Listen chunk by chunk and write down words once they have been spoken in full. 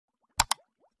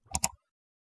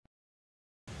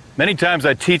Many times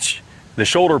I teach the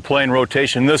shoulder plane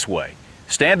rotation this way.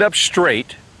 Stand up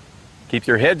straight, keep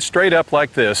your head straight up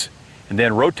like this, and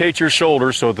then rotate your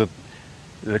shoulders so that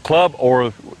the club,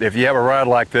 or if you have a rod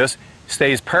like this,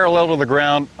 stays parallel to the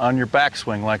ground on your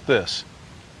backswing like this.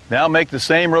 Now make the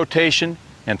same rotation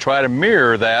and try to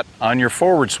mirror that on your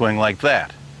forward swing like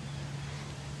that.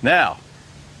 Now,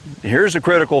 here's the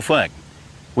critical thing.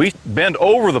 We bend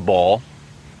over the ball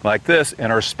like this,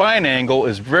 and our spine angle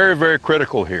is very, very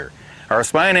critical here. Our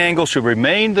spine angle should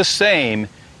remain the same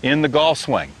in the golf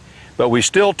swing, but we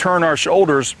still turn our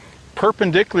shoulders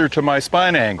perpendicular to my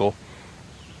spine angle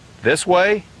this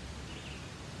way,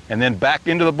 and then back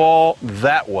into the ball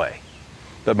that way.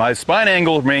 But my spine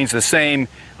angle remains the same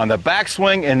on the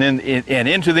backswing and then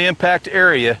into the impact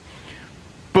area.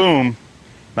 Boom,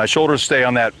 my shoulders stay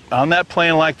on that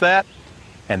plane like that,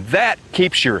 and that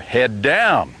keeps your head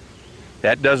down.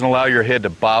 That doesn't allow your head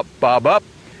to bob up,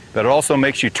 but it also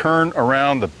makes you turn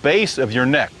around the base of your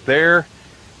neck, there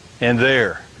and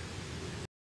there.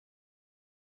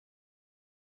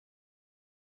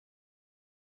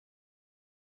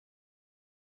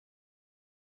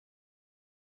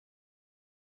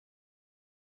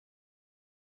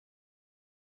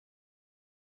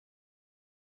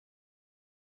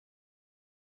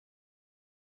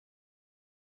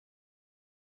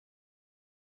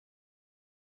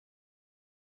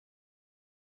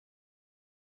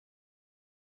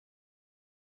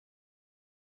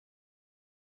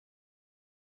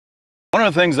 One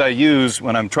of the things I use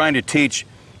when I'm trying to teach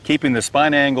keeping the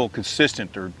spine angle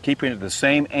consistent or keeping it the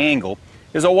same angle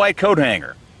is a white coat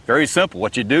hanger. Very simple.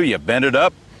 What you do, you bend it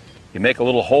up, you make a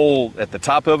little hole at the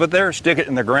top of it there, stick it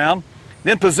in the ground,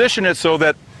 then position it so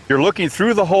that you're looking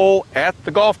through the hole at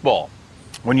the golf ball.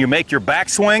 When you make your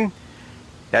backswing,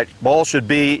 that ball should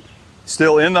be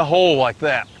still in the hole like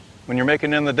that. When you're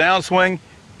making in the downswing,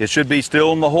 it should be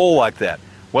still in the hole like that.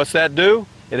 What's that do?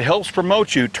 It helps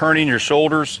promote you turning your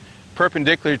shoulders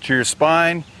perpendicular to your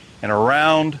spine and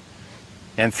around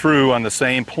and through on the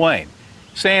same plane.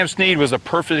 Sam Snead was a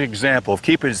perfect example of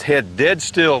keeping his head dead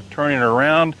still, turning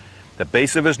around the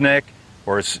base of his neck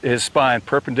or his spine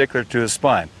perpendicular to his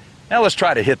spine. Now let's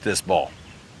try to hit this ball.